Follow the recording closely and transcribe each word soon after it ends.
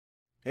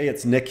Hey,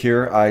 it's Nick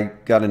here. I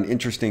got an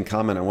interesting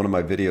comment on one of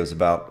my videos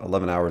about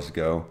 11 hours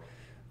ago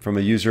from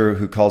a user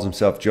who calls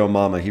himself Joe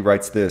Mama. He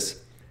writes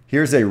this: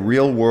 here's a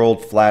real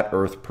world flat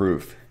earth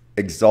proof.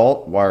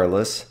 Exalt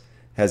Wireless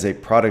has a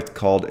product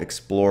called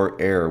Explore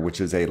Air,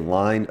 which is a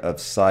line of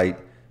sight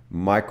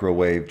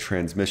microwave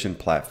transmission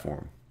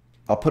platform.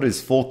 I'll put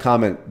his full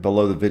comment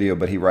below the video,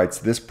 but he writes,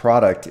 this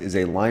product is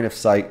a line of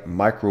sight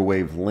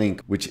microwave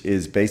link, which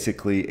is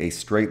basically a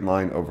straight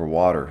line over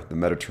water, the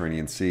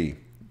Mediterranean Sea,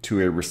 to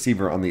a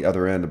receiver on the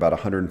other end about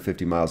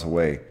 150 miles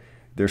away.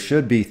 There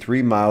should be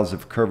 3 miles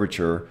of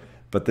curvature,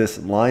 but this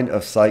line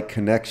of sight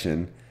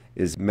connection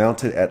is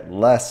mounted at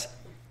less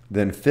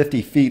than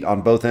 50 feet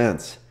on both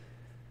ends.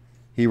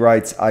 He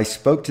writes, I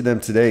spoke to them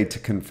today to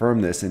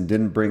confirm this and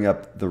didn't bring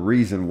up the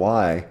reason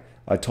why.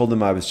 I told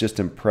them I was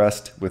just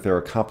impressed with their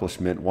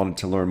accomplishment, wanted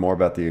to learn more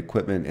about the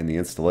equipment and the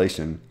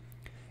installation.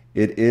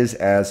 It is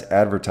as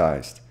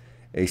advertised.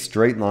 A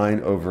straight line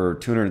over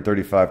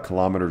 235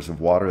 kilometers of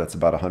water, that's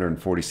about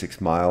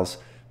 146 miles,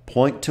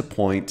 point to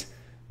point,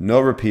 no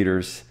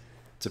repeaters.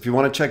 So if you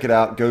want to check it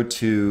out, go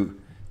to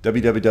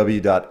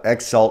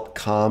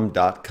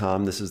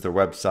www.exaltcom.com. This is their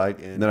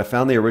website. And then I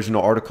found the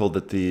original article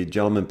that the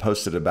gentleman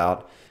posted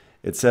about.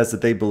 It says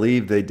that they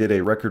believe they did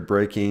a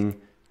record-breaking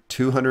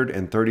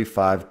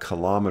 235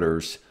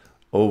 kilometers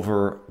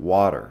over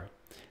water.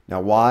 Now,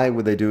 why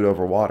would they do it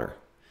over water?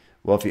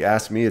 Well, if you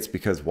ask me, it's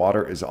because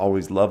water is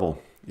always level.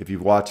 If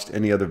you've watched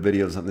any other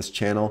videos on this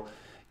channel,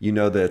 you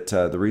know that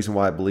the reason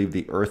why I believe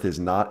the Earth is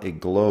not a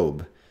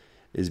globe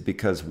is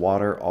because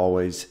water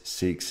always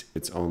seeks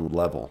its own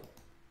level.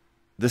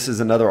 This is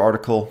another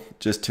article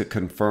just to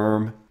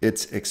confirm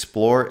its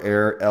Explore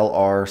Air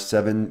LR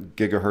 7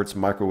 gigahertz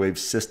microwave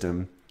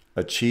system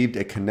achieved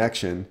a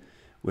connection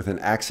with an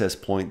access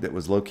point that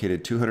was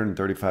located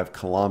 235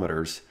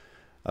 kilometers,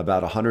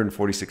 about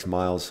 146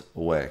 miles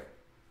away.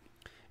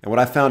 And what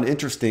I found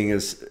interesting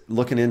is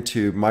looking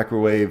into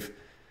microwave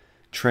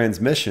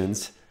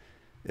transmissions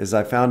is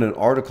I found an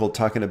article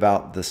talking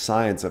about the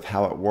science of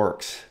how it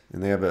works.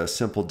 And they have a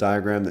simple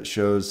diagram that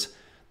shows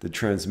the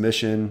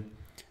transmission,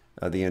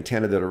 the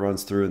antenna that it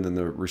runs through, and then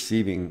the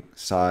receiving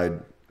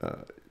side,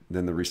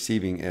 then the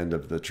receiving end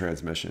of the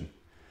transmission.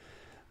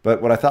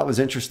 But what I thought was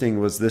interesting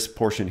was this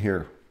portion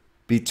here.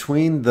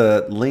 Between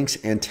the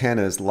link's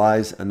antennas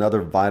lies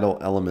another vital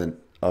element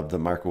of the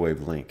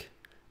microwave link: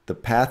 the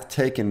path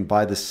taken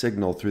by the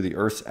signal through the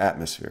Earth's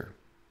atmosphere.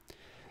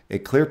 A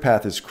clear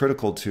path is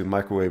critical to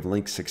microwave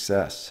link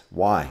success.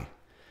 Why?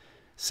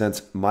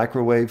 Since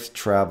microwaves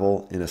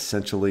travel in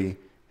essentially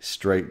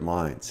straight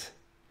lines.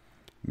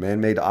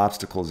 Man-made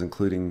obstacles,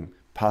 including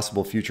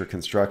possible future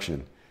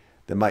construction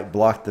that might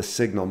block the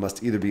signal,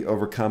 must either be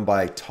overcome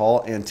by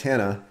tall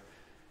antenna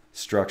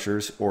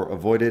structures or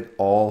avoided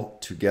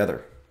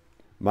altogether.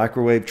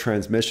 Microwave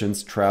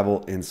transmissions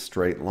travel in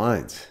straight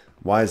lines.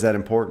 Why is that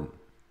important?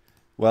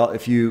 Well,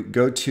 if you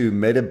go to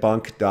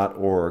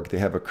metabunk.org, they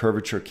have a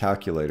curvature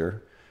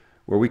calculator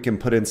where we can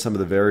put in some of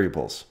the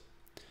variables.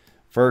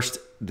 First,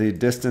 the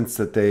distance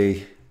that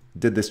they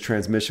did this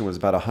transmission was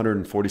about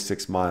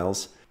 146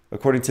 miles.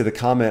 According to the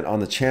comment on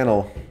the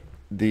channel,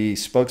 the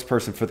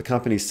spokesperson for the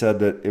company said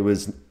that it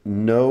was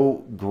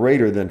no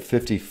greater than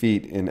 50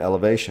 feet in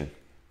elevation.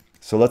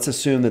 So let's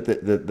assume that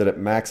it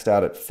maxed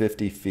out at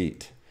 50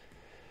 feet.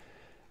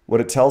 What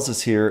it tells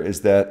us here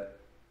is that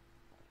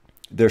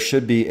there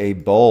should be a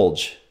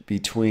bulge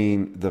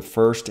between the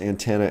first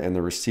antenna and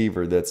the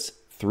receiver that's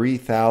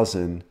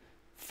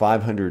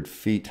 3,500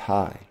 feet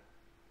high.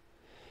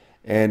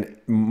 And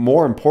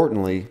more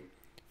importantly,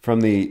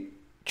 from the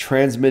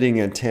transmitting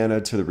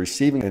antenna to the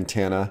receiving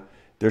antenna,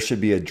 there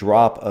should be a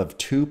drop of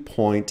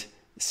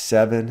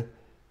 2.7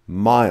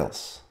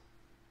 miles.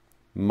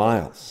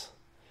 Now,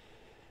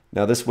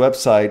 this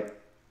website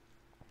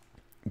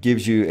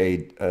gives you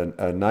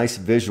a nice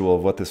visual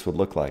of what this would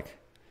look like.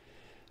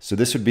 So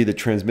this would be the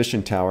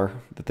transmission tower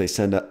that they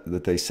set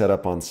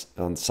up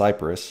on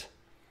Cyprus,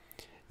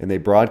 and they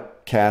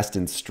broadcast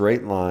in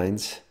straight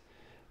lines.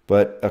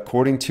 But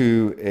according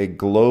to a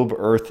globe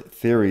Earth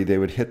theory, they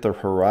would hit the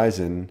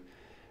horizon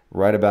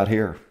right about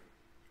here.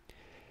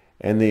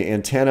 And the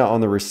antenna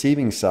on the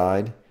receiving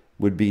side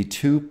would be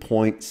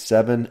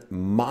 2.7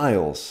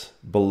 miles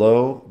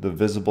below the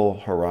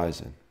visible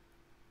horizon.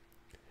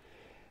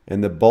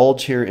 And the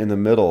bulge here in the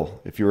middle,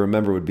 if you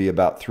remember, would be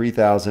about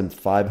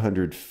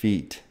 3,500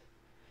 feet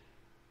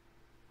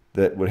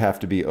that would have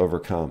to be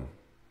overcome.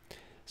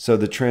 So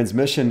the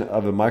transmission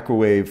of a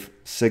microwave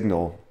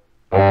signal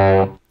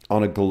on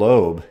a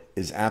globe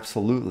is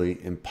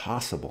absolutely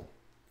impossible.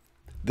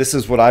 This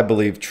is what I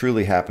believe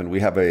truly happened.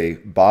 We have a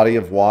body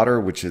of water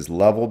which is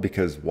level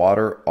because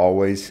water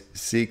always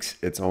seeks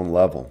its own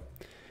level.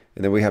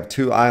 And then we have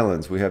two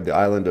islands. We have the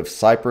island of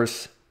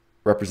Cyprus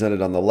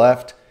represented on the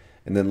left,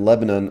 and then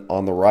Lebanon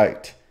on the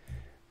right.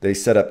 They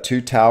set up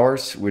two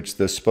towers, which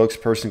the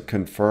spokesperson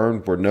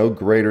confirmed were no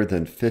greater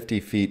than 50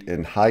 feet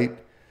in height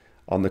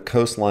on the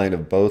coastline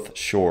of both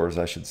shores,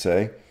 I should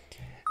say.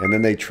 And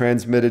then they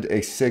transmitted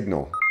a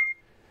signal,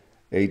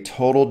 a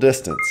total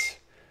distance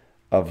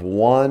of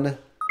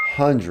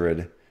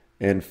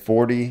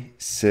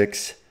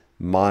 146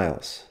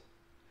 miles.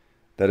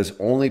 That is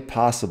only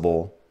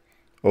possible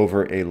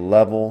over a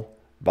level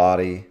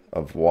body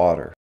of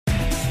water.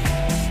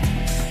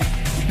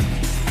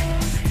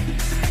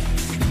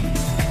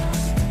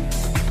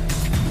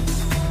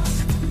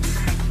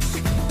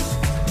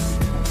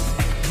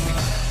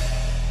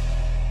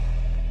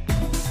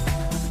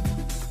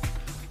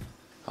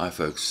 Hi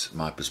folks,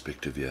 my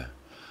perspective here.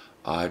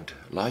 I'd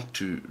like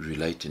to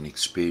relate an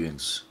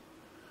experience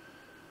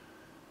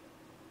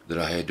that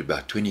I had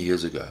about 20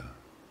 years ago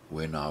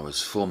when I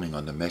was filming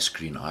on the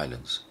Mascarene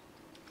Islands,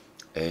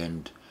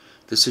 and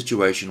the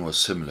situation was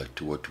similar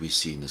to what we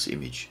see in this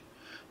image.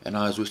 And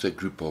I was with a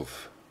group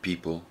of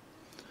people,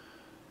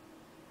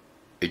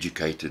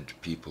 educated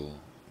people.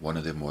 One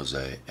of them was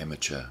an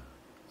amateur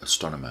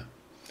astronomer,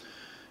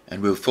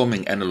 and we were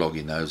filming analog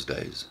in those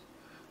days.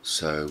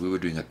 So we were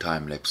doing a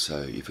time lapse.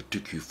 So if it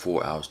took you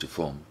 4 hours to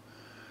film,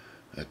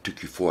 it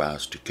took you 4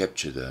 hours to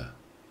capture the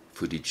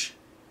footage,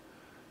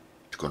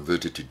 to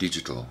convert it to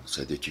digital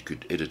so that you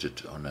could edit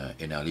it on a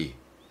NLE.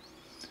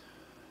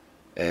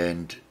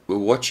 And we're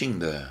watching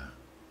the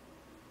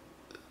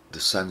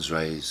sun's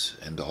rays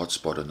and the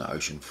hotspot on the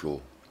ocean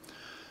floor.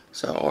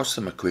 So I asked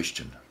them a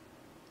question.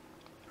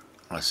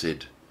 I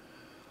said,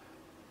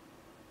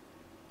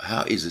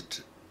 how is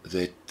it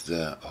that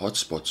the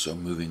hotspots are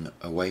moving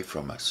away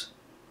from us?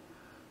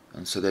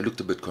 And so they looked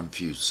a bit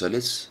confused. So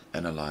let's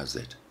analyze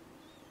that.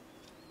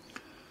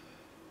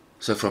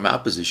 So from our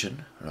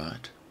position,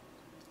 right,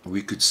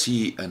 we could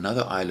see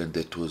another island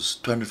that was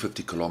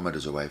 250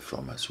 kilometers away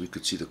from us. We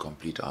could see the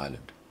complete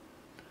island.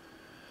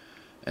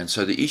 And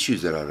so the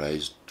issues that I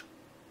raised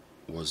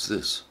was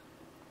this.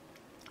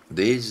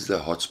 There's the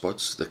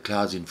hotspots. The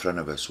clouds in front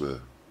of us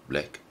were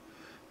black.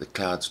 The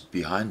clouds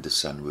behind the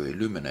sun were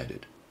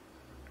illuminated.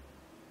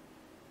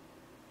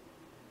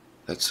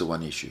 That's the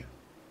one issue.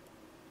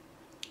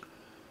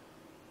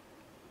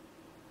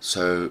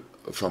 So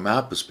from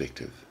our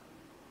perspective,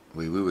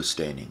 where we were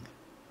standing,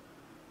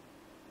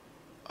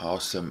 I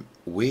asked them,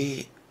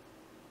 where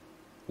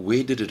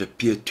did it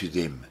appear to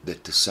them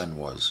that the sun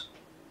was?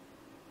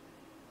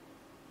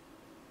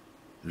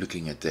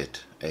 Looking at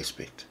that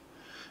aspect.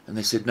 And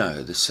they said,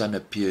 no, the sun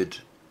appeared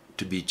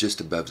to be just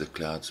above the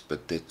clouds,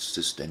 but that's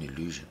just an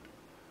illusion.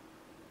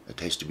 It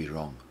has to be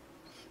wrong.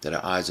 That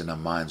our eyes and our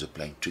minds are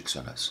playing tricks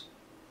on us.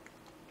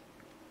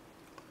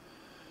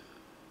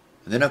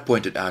 And then I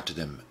pointed out to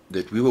them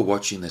that we were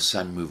watching the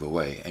sun move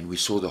away, and we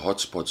saw the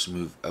hotspots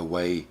move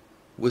away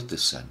with the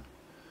sun.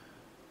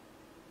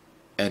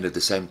 And at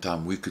the same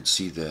time, we could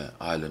see the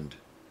island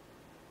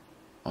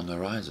on the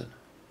horizon.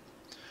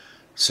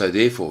 So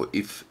therefore,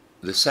 if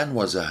the sun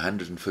was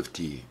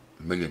 150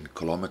 million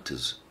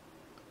kilometers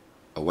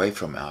away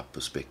from our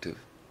perspective,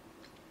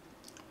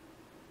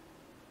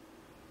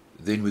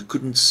 then we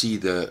couldn't see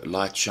the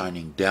light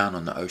shining down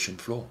on the ocean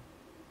floor.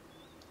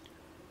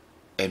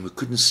 And we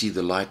couldn't see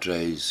the light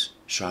rays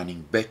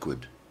shining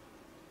backward.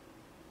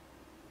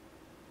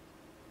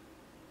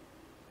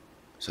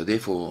 So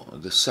therefore,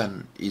 the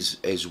sun is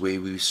as where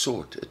we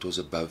saw it. It was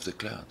above the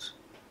clouds.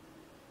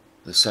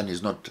 The sun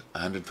is not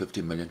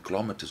 150 million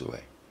kilometers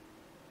away.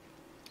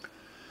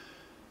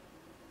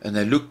 And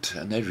they looked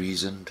and they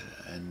reasoned,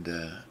 and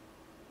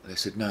they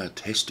said, no, it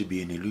has to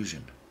be an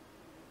illusion.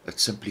 It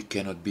simply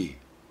cannot be.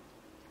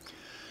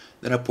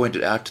 Then I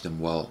pointed out to them,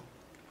 well,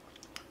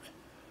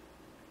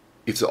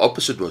 if the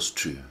opposite was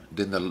true,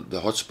 then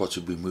the hotspots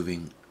would be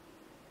moving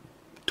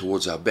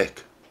towards our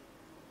back.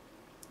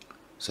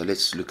 So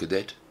let's look at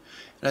that.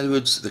 In other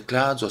words, the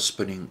clouds are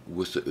spinning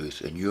with the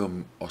earth, and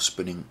you are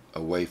spinning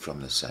away from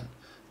the sun.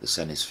 The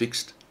sun is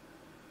fixed,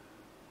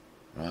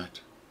 right?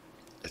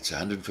 It's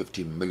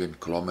 150 million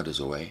kilometers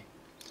away.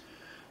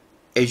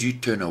 As you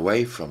turn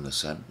away from the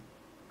sun,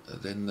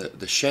 then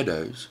the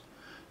shadows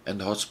and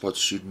the hotspots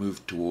should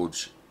move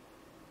towards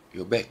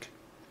your back,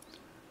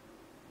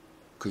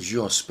 because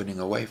you are spinning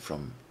away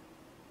from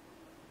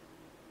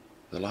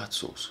the light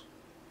source.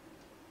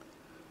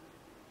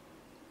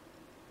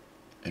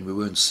 And we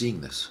weren't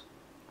seeing this.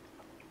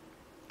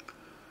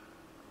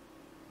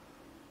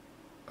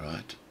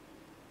 Right?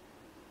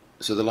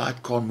 So the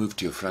light can't move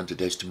to your front,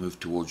 it has to move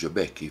towards your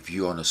back if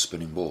you're on a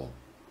spinning ball.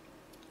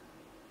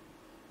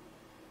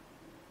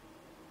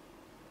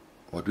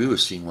 What we were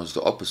seeing was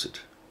the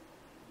opposite.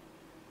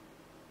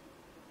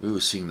 We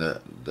were seeing the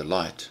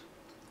light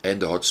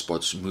and the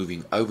hotspots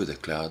moving over the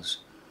clouds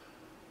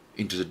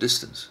into the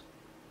distance.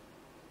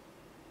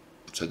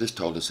 So this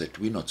told us that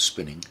we're not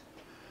spinning,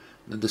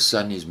 that the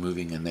sun is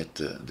moving, and that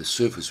the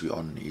surface we're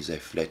on is a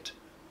flat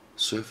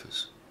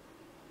surface.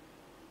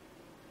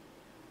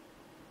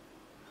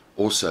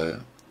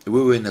 Also,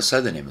 we were in the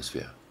southern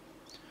hemisphere.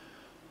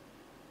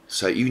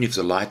 So even if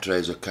the light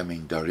rays are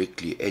coming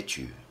directly at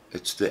you,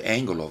 it's the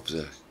angle of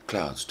the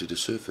clouds to the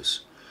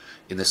surface.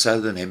 In the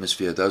southern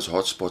hemisphere, those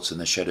hotspots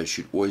and the shadows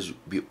should always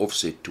be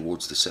offset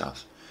towards the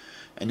south.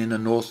 And in the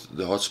north,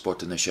 the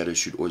hotspot and the shadows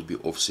should always be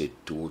offset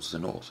towards the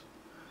north.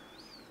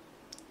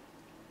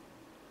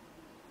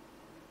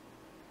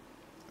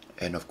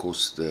 And of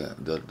course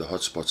the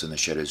hot spots and the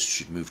shadows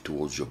should move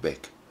towards your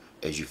back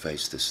as you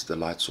face the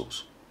light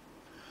source.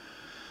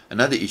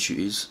 Another issue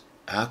is,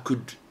 how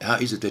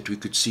is it that we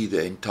could see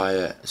the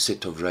entire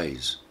set of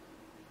rays?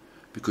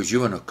 Because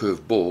you're on a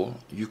curved ball,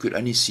 you could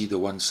only see the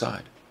one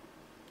side.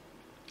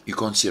 You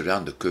can't see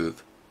around the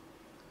curve.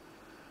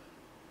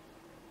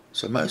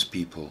 So most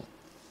people,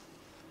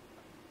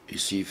 you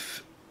see,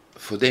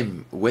 for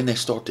them, when they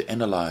start to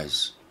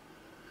analyze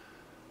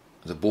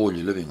the ball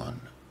you're living on,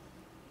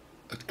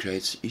 it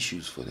creates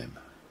issues for them.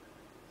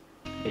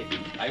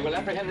 I will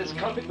apprehend this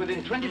culprit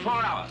within 24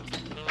 hours.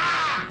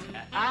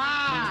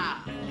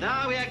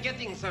 Now we are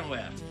getting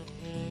somewhere.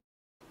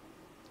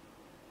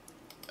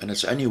 And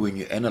it's only when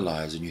you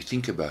analyze and you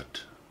think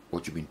about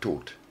what you've been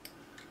taught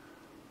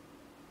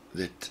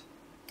that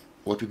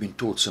what we've been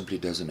taught simply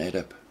doesn't add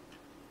up.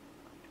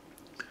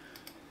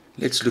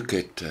 Let's look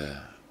at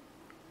the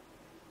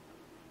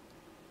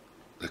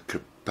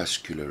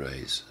crepuscular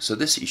rays. So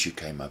this issue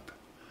came up.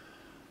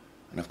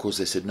 And of course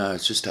they said, no,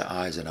 it's just our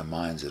eyes and our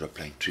minds that are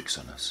playing tricks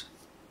on us.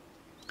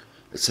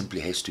 It simply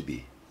has to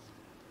be.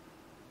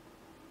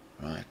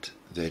 Right?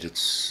 That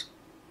it's,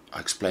 I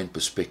explained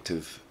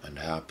perspective and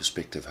how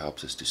perspective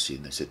helps us to see.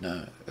 And they said,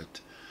 no,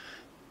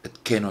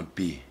 it cannot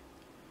be.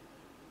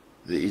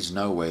 There is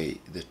no way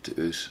that the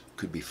earth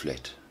could be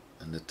flat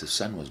and that the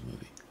sun was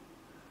moving.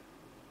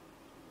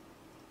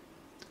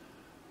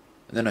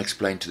 And then I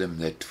explained to them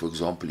that, for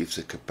example, if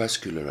the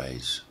crepuscular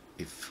rays,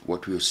 if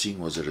what we were seeing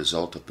was a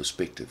result of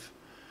perspective,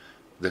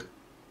 the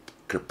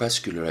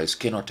crepuscular rays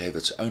cannot have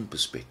its own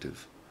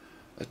perspective.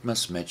 It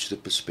must match the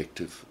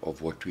perspective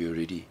of what we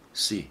already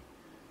see.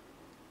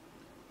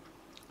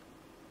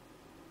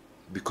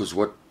 Because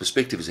what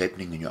perspective is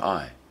happening in your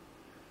eye,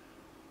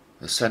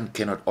 the sun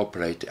cannot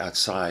operate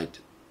outside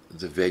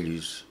the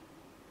values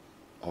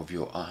of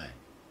your eye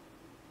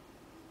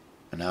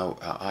and how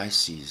our eye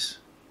sees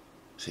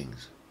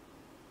things.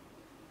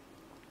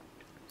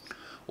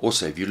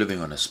 Also, if you're living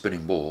on a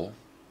spinning ball,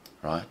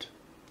 right,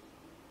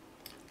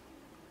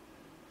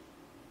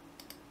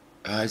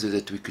 how is it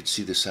that we could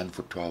see the sun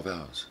for 12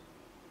 hours?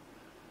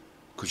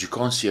 Because you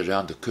can't see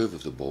around the curve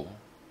of the ball.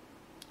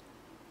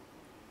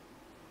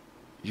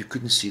 You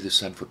couldn't see the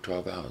sun for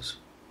 12 hours.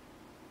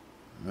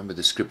 Remember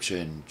the scripture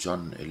in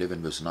John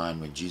 11 verse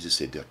 9 when Jesus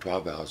said there are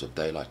 12 hours of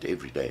daylight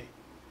every day.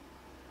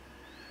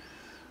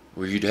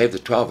 Well, you'd have the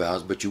 12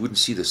 hours, but you wouldn't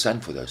see the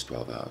sun for those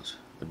 12 hours.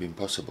 It would be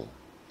impossible.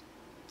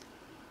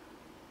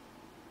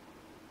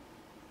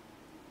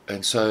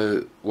 And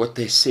so what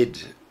they said,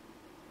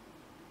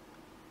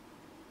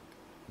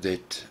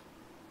 that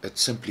it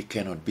simply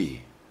cannot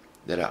be,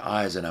 that our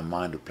eyes and our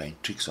mind are playing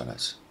tricks on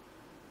us.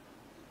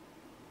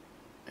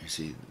 You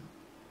see,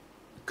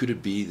 could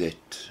it be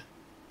that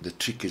the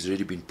trick has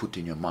already been put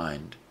in your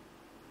mind,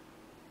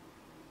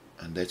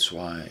 and that's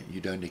why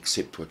you don't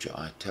accept what your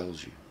eye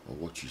tells you or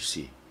what you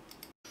see?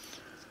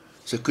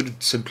 So could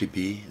it simply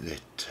be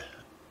that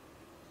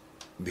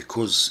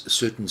because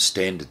certain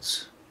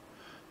standards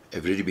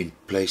have already been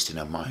placed in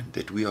our mind,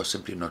 that we are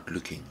simply not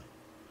looking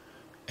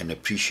and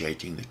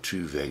appreciating the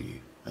true value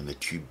and the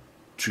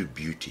true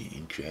beauty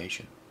in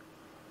creation?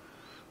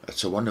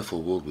 It's a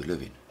wonderful world we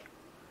live in.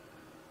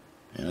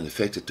 You know, the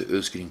fact that the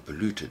earth's getting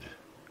polluted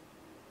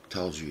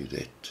tells you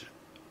that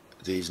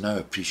there is no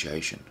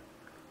appreciation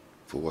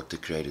for what the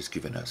Creator's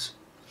given us.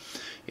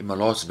 In my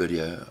last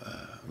video,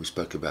 we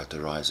spoke about the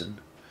horizon,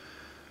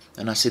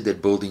 and I said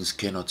that buildings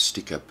cannot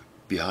stick up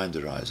behind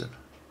the horizon.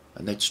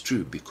 And that's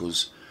true,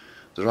 because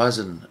the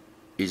horizon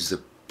is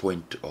the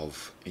point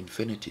of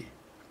infinity.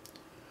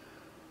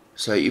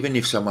 So even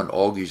if someone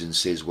argues and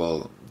says,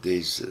 well,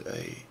 the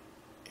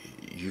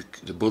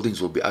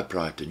buildings will be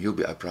upright and you'll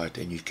be upright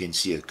and you can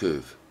see a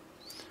curve.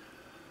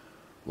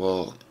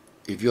 Well,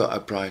 if you're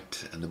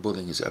upright and the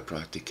building is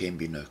upright, there can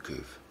be no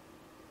curve.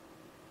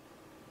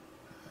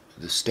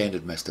 The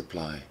standard must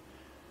apply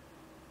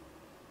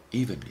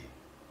evenly.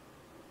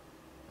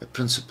 A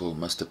principle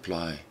must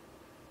apply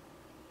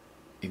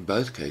in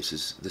both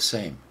cases the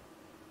same.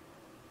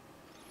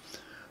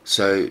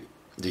 So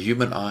the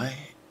human eye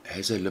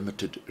has a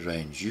limited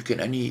range. You can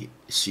only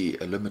see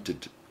a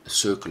limited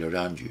circle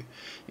around you.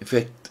 In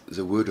fact,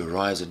 the word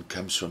horizon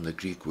comes from the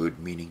Greek word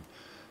meaning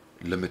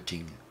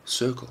limiting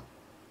circle.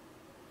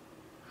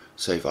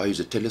 So if I use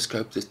a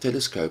telescope, the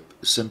telescope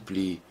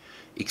simply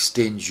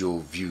extends your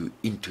view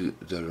into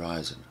the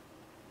horizon.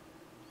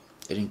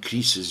 It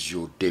increases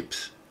your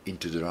depth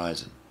into the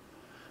horizon.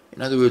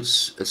 In other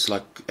words, it's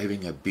like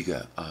having a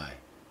bigger eye.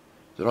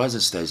 The horizon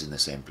stays in the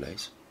same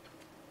place.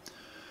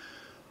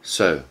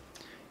 So,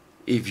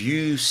 if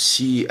you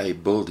see a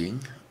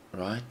building,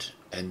 right,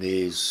 and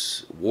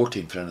there's water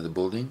in front of the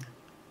building,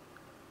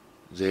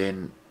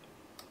 then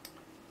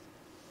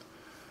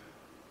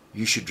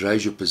you should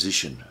raise your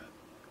position.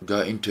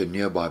 Go into a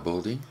nearby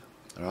building,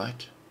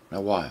 right? Now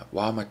why?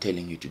 Why am I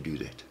telling you to do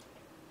that?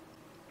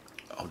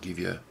 I'll give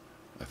you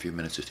a few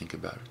minutes to think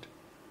about it.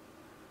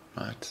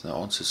 Right? The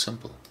answer is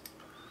simple.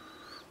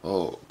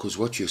 Oh, because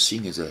what you're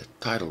seeing is a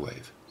tidal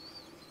wave,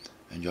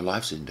 and your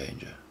life's in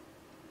danger.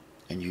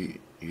 and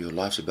your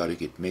life's about to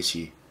get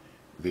messy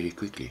very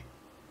quickly.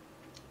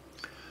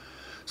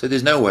 So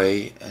there's no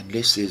way,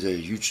 unless there's a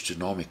huge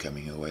tsunami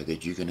coming your way,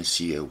 that you're going to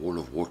see a wall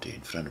of water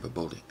in front of a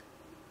building.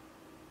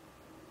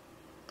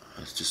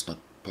 It's just not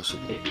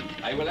possible.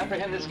 I will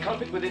apprehend this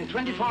culprit within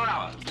 24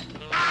 hours.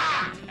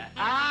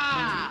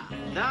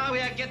 Now we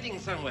are getting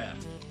somewhere.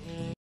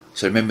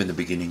 So remember in the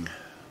beginning,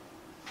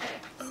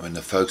 when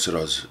the folks that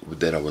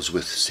I was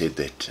with said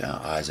that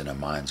our eyes and our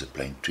minds are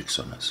playing tricks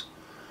on us.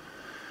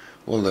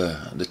 Well,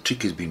 the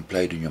trick has been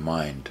played in your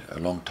mind a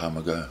long time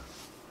ago.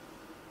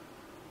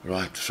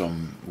 Right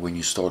from when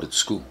you started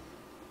school.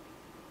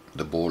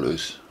 The ball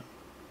earth.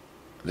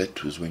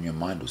 That was when your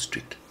mind was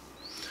tricked.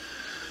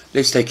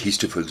 Let's take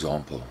history for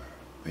example.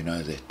 We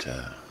know that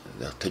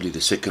they'll tell you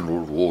the Second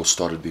World War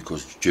started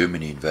because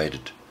Germany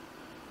invaded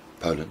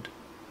Poland.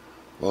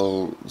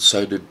 Well,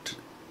 so did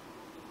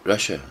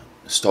Russia.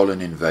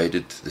 Stalin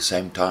invaded the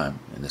same time,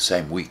 in the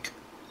same week.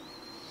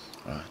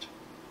 Right?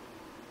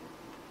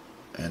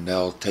 And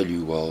they'll tell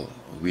you, well,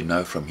 we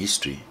know from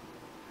history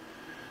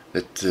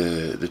that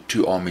the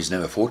two armies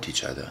never fought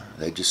each other.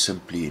 They just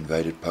simply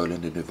invaded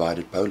Poland and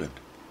divided Poland.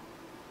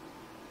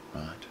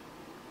 Right?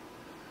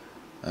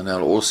 And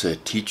they'll also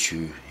teach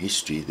you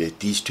history that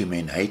these two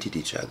men hated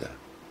each other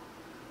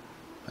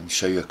and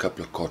show you a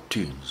couple of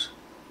cartoons.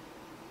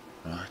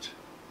 Right?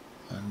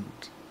 And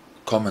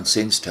common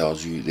sense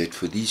tells you that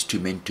for these two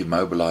men to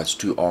mobilize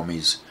two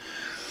armies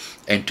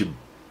and to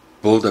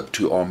build up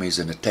two armies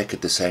and attack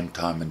at the same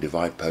time and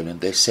divide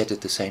Poland, they sat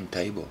at the same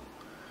table.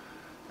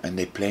 And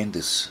they planned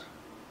this.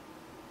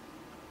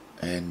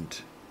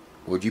 And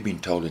what you've been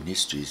told in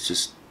history is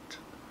just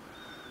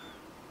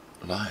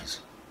lies.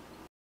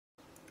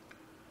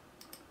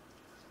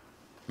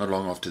 Not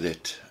long after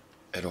that,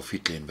 Adolf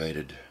Hitler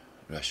invaded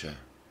Russia.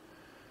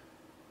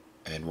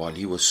 And while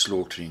he was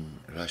slaughtering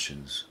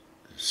Russians,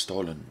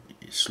 Stalin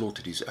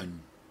slaughtered his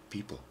own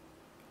people.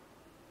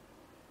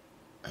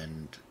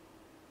 And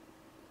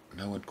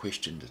no one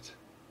questioned it.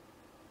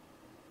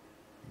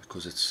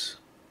 Because it's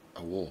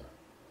a war.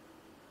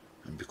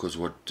 And because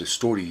what the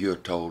story you're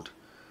told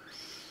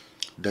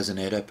doesn't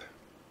add up.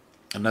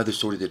 Another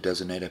story that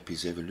doesn't add up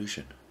is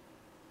evolution.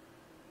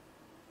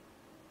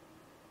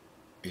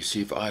 You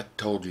see, if I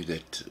told you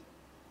that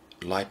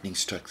lightning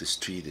struck this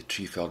tree, the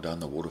tree fell down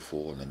the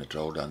waterfall and then it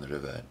rolled down the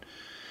river, and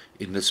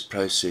in this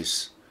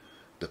process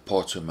the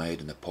parts were made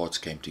and the parts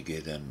came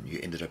together and you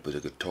ended up with a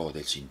guitar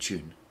that's in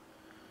tune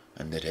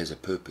and that has a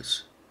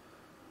purpose,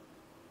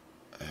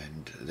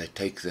 and they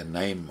take the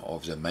name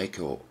of the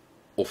maker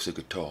off the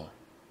guitar,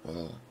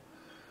 well,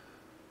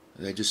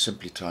 they're just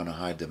simply trying to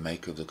hide the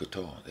maker of the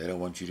guitar. They don't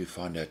want you to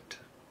find out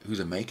who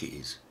the maker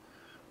is,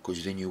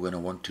 because then you're going to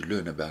want to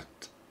learn about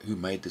who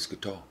made this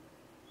guitar.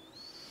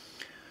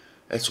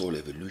 That's all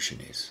evolution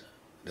is.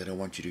 They don't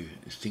want you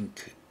to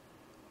think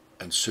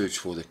and search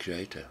for the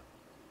Creator.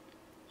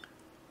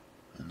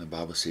 And the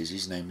Bible says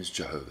his name is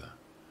Jehovah,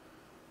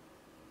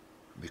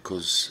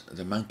 because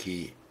the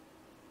monkey,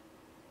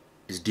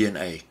 his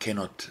DNA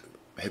cannot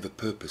have a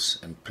purpose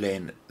and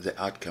plan the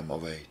outcome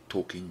of a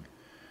talking,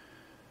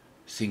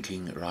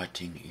 thinking,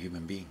 writing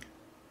human being.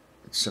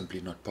 It's simply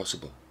not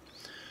possible.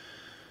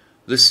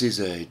 This is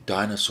a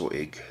dinosaur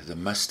egg, the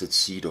mustard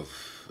seed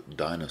of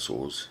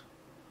dinosaurs.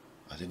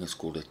 I think it's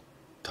called a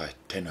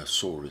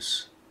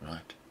Titanosaurus,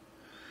 right?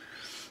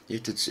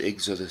 Yet its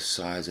eggs are the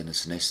size and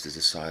its nest is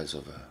the size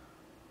of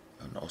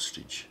an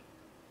ostrich.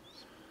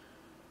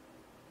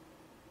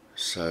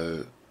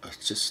 So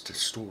it's just a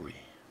story.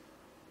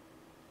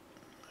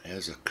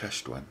 Here's a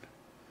crushed one.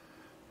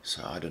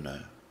 So I don't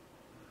know.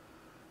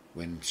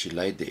 When she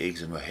laid the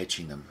eggs and were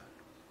hatching them,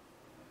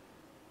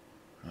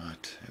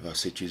 right, if I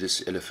said to you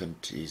this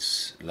elephant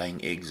is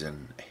laying eggs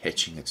and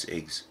hatching its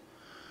eggs,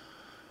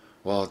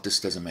 well, this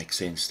doesn't make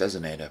sense,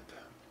 doesn't add up.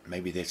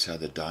 Maybe that's how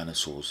the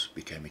dinosaurs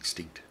became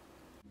extinct.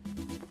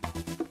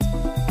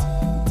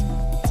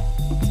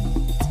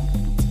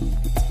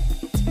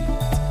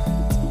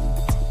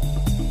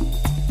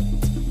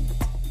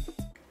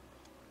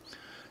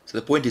 So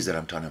the point is that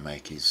I'm trying to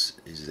make is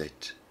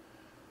that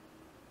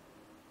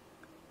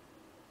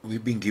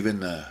we've been given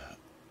the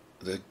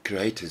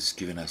Creator's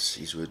given us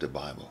His Word, the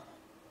Bible,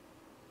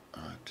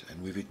 right?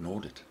 And we've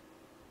ignored it,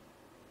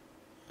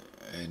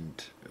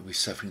 and we're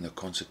suffering the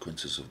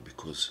consequences of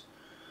because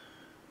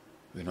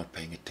we're not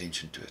paying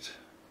attention to it.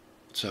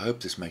 So I hope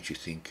this makes you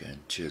think,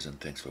 and cheers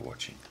and thanks for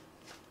watching.